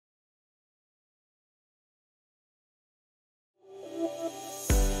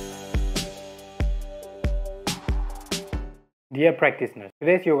Dear practitioners,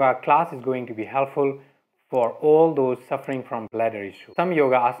 today's yoga class is going to be helpful for all those suffering from bladder issues. Some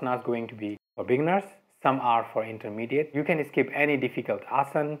yoga asanas are going to be for beginners, some are for intermediate. You can skip any difficult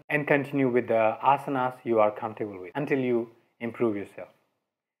asana and continue with the asanas you are comfortable with until you improve yourself.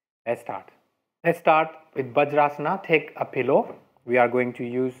 Let's start. Let's start with Vajrasana. Take a pillow. We are going to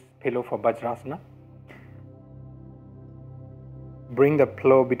use pillow for Vajrasana. Bring the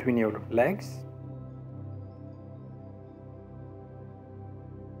pillow between your legs.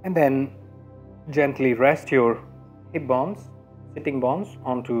 And then gently rest your hip bones, sitting bones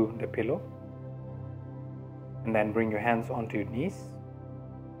onto the pillow. And then bring your hands onto your knees.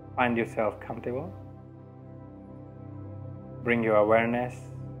 Find yourself comfortable. Bring your awareness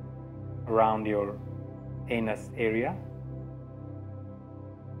around your anus area.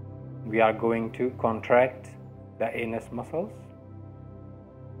 We are going to contract the anus muscles.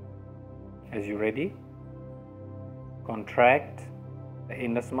 As you're ready, contract the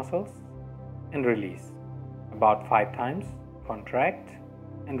anus muscles and release. About 5 times. Contract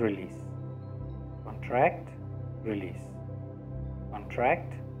and release. Contract, release.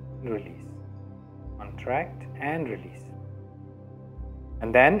 Contract, release. Contract and release.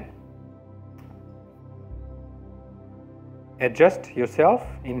 And then adjust yourself.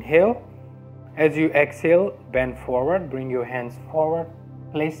 Inhale. As you exhale, bend forward. Bring your hands forward.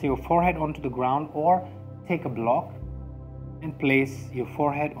 Place your forehead onto the ground or take a block and place your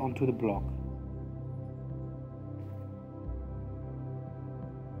forehead onto the block.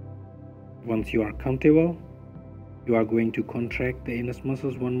 Once you are comfortable, you are going to contract the anus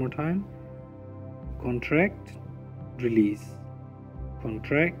muscles one more time. Contract, release.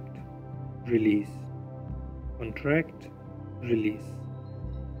 Contract, release. Contract, release.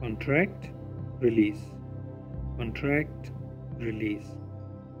 Contract, release. Contract, release.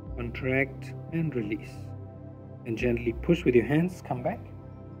 Contract and release. And gently push with your hands. Come back.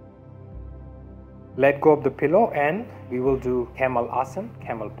 Let go of the pillow and we will do camel asana,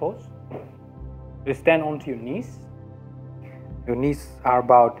 camel pose. You stand onto your knees. Your knees are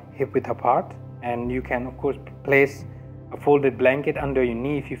about hip width apart, and you can of course place a folded blanket under your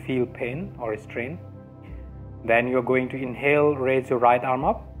knee if you feel pain or strain. Then you are going to inhale, raise your right arm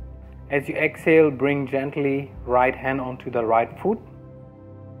up. As you exhale, bring gently right hand onto the right foot.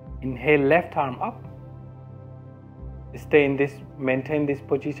 Inhale, left arm up. Stay in this, maintain this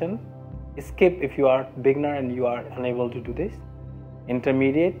position. Skip if you are beginner and you are unable to do this.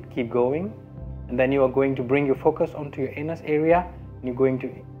 Intermediate, keep going. And then you are going to bring your focus onto your anus area. And you're going to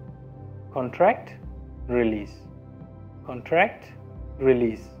contract, release. Contract,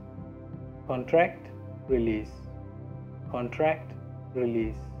 release. Contract, release. Contract,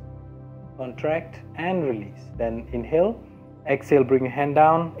 release. Contract and release. Then inhale, exhale, bring your hand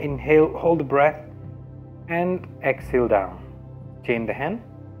down. Inhale, hold the breath. And exhale down. Chain the hand.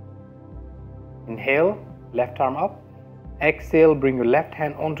 Inhale, left arm up. Exhale, bring your left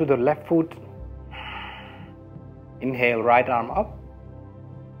hand onto the left foot. Inhale, right arm up.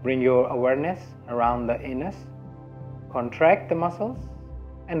 Bring your awareness around the anus. Contract the muscles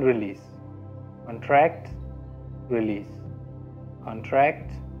and release. Contract, release. Contract,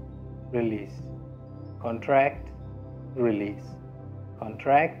 release. Contract, release.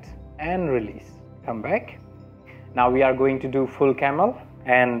 Contract and release. Come back. Now we are going to do full camel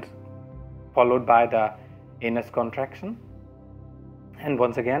and followed by the anus contraction. And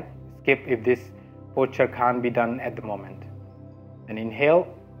once again, skip if this posture can't be done at the moment. And inhale,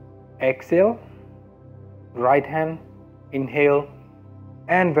 exhale, right hand, inhale,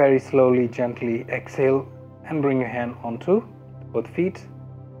 and very slowly, gently exhale and bring your hand onto both feet.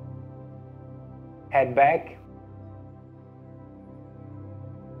 Head back.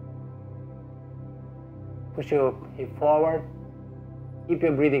 Push your hip forward. Keep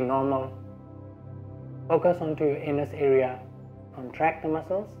your breathing normal. Focus onto your anus area. Contract the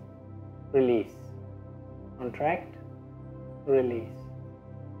muscles. Release. Contract. Release.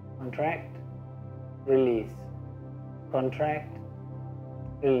 Contract. Release. Contract.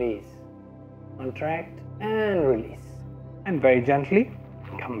 Release. Contract and release. And very gently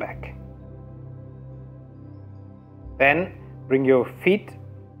come back. Then bring your feet.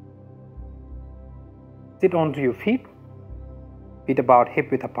 Sit onto your feet about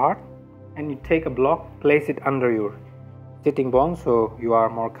hip width apart, and you take a block, place it under your sitting bones so you are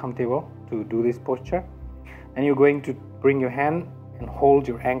more comfortable to do this posture. And you're going to bring your hand and hold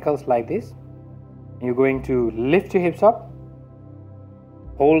your ankles like this. And you're going to lift your hips up,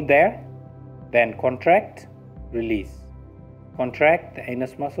 hold there, then contract, release. Contract the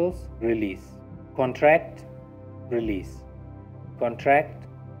anus muscles, release. Contract, release. Contract,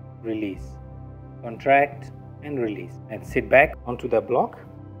 release. Contract, and release. And sit back onto the block.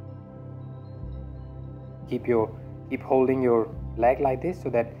 Keep holding your leg like this so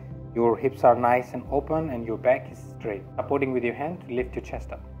that your hips are nice and open and your back is straight. Supporting with your hand to lift your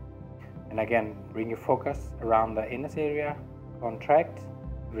chest up. And again, bring your focus around the anus area. Contract,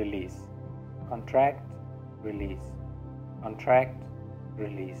 release. Contract, release. Contract,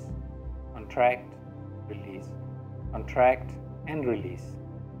 release. Contract, release. Contract and release.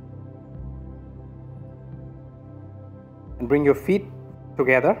 And bring your feet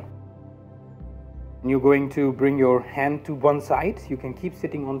together. And you're going to bring your hand to one side. You can keep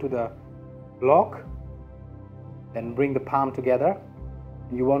sitting onto the block. Then bring the palm together.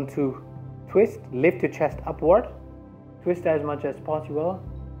 And you want to twist, lift your chest upward. Twist as much as possible.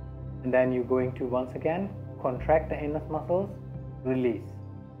 And then you're going to once again contract the anus muscles. Release.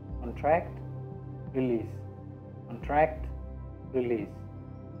 Contract, release. Contract, release.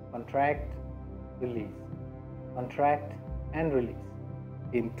 Contract, release. Contract and release.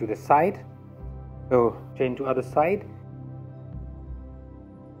 Into the side. So change to other side.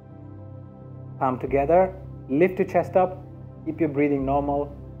 Palm together. Lift your chest up. Keep your breathing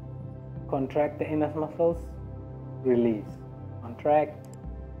normal. Contract the anus muscles. Release. Contract.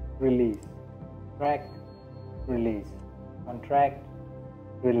 Release. Contract. Release. Contract.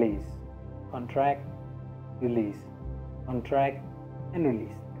 Release. Contract. Release. Contract and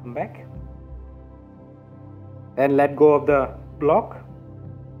release. Come back. Then let go of the block.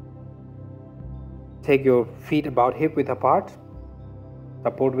 Take your feet about hip width apart.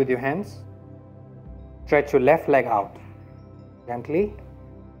 Support with your hands. Stretch your left leg out. Gently.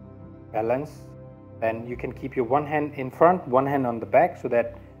 Balance. Then you can keep your one hand in front, one hand on the back so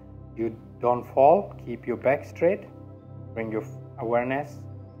that you don't fall. Keep your back straight. Bring your awareness.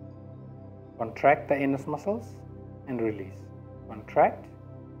 Contract the anus muscles and release. Contract,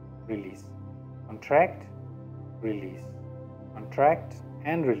 release. Contract, release. Contract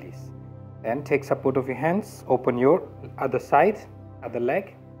and release. Then take support of your hands. Open your other side, other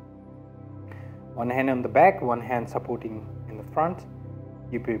leg. One hand on the back, one hand supporting in the front.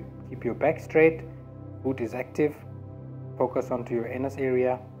 Keep your back straight. Foot is active. Focus onto your anus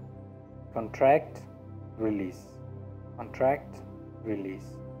area. Contract, release. Contract, release.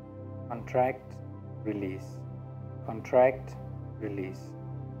 Contract, release. Contract, release.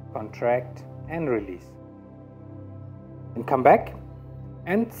 Contract and release. And come back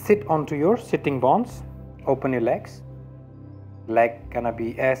and sit onto your sitting bones. Open your legs. Leg gonna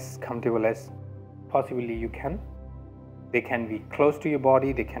be as comfortable as possibly you can. They can be close to your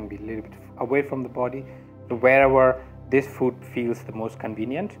body, they can be a little bit away from the body. So wherever this foot feels the most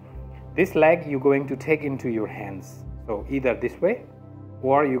convenient. This leg you're going to take into your hands. So either this way,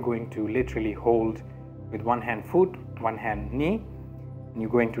 or you're going to literally hold with one hand foot, one hand knee, and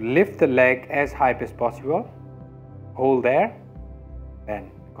you're going to lift the leg as high as possible. Hold there, then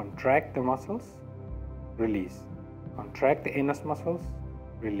contract the muscles, release. Contract the anus muscles,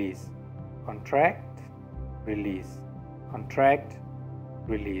 release. Contract, release. Contract,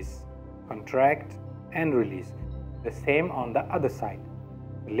 release. Contract and release. The same on the other side.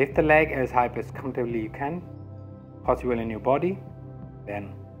 Lift the leg as high as comfortably you can, possible in your body.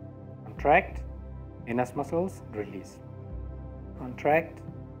 Then contract, anus muscles, release. Contract,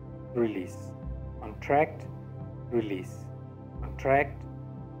 release. Contract, release. Contract,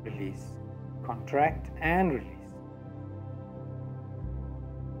 release. Contract and release.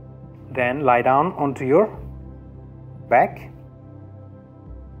 Then lie down onto your back.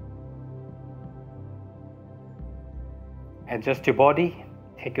 Adjust your body.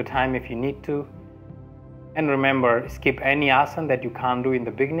 Take your time if you need to. And remember, skip any asana that you can't do in the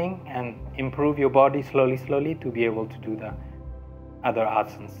beginning and improve your body slowly to be able to do the other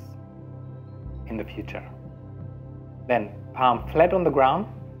asanas in the future. Then palm flat on the ground.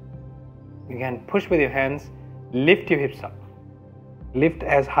 You can push with your hands, lift your hips up. Lift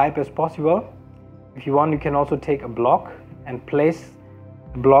as high as possible. If you want, you can also take a block and place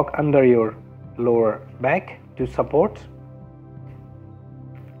the block under your lower back to support.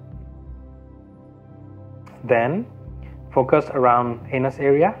 Then focus around anus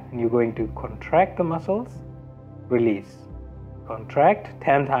area and you're going to contract the muscles, release. Contract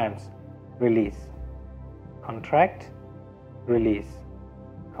 10 times, release. Contract, release.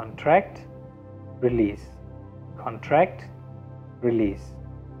 Contract, release. Contract, release.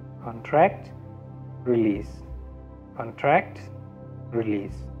 Contract, release. Contract,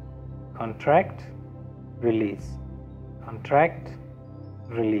 release. Contract, release. Contract,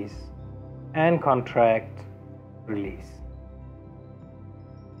 release. And contract, release.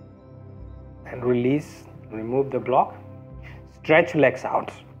 And release, remove the block. Stretch legs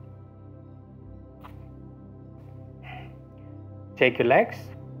out. Take your legs,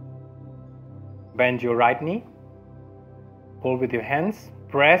 bend your right knee, pull with your hands,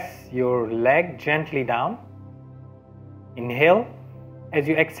 press your leg gently down. Inhale. As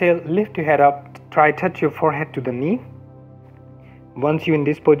you exhale, lift your head up, try touch your forehead to the knee. Once you're in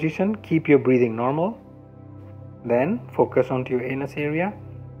this position, keep your breathing normal. Then focus onto your anus area,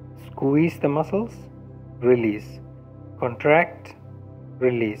 squeeze the muscles, release, contract,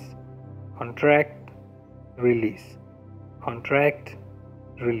 release, contract, release, contract,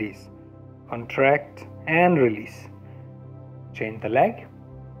 release, contract and release. Change the leg,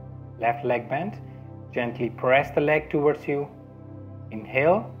 left leg bent, gently press the leg towards you.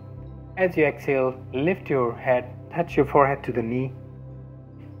 Inhale. As you exhale, lift your head, touch your forehead to the knee.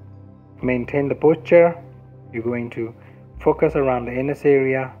 Maintain the posture. You're going to focus around the anus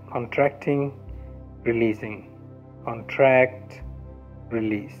area, contracting, releasing, contract,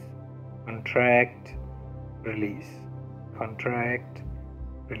 release, contract, release, contract,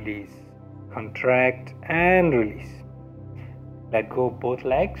 release, contract and release. Let go of both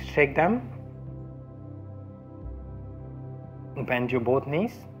legs, shake them. Bend your both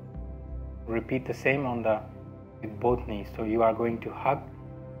knees. Repeat the same with both knees. So you are going to hug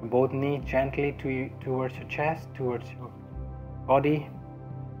both knees gently towards your chest, towards your body.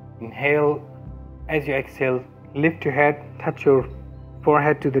 Inhale. As you exhale, lift your head, touch your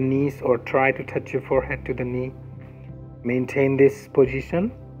forehead to the knees or try to touch your forehead to the knee. Maintain this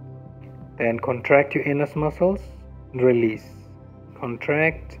position. Then contract your anus muscles. Release.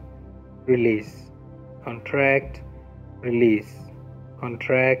 Contract. Release. Contract. Release,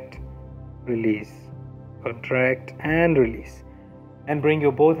 contract, release, contract and release. And bring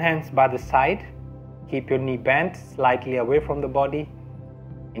your both hands by the side. Keep your knee bent slightly away from the body.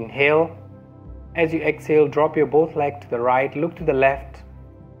 Inhale. As you exhale, drop your both legs to the right, look to the left.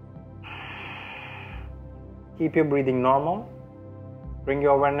 Keep your breathing normal. Bring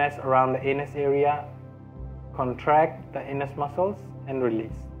your awareness around the anus area. Contract the anus muscles and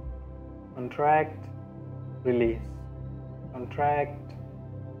release. Contract, release. Contract,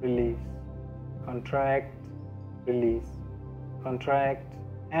 release, contract, release, contract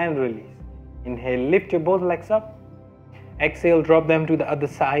and release. Inhale, lift your both legs up. Exhale, drop them to the other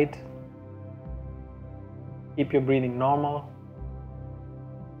side. Keep your breathing normal.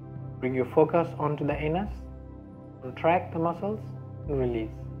 Bring your focus onto the anus. Contract the muscles and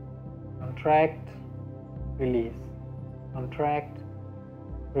release. Contract, release, contract,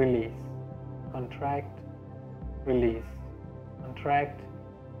 release, contract, release, contract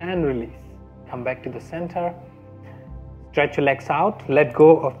and release. Come back to the center. Stretch your legs out. Let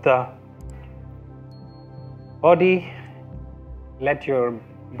go of the body. Let your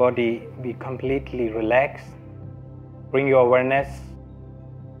body be completely relaxed. Bring your awareness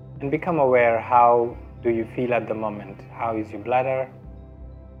and become aware. How do you feel at the moment? How is your bladder?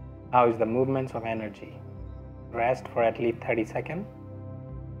 How is the movements of energy? Rest for at least 30 seconds.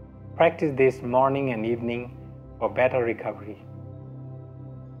 Practice this morning and evening for better recovery.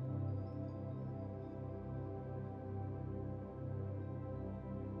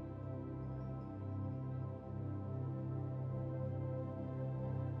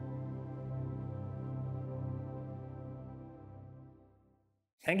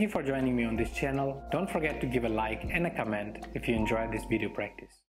 Thank you for joining me on this channel. Don't forget to give a like and a comment if you enjoyed this video practice.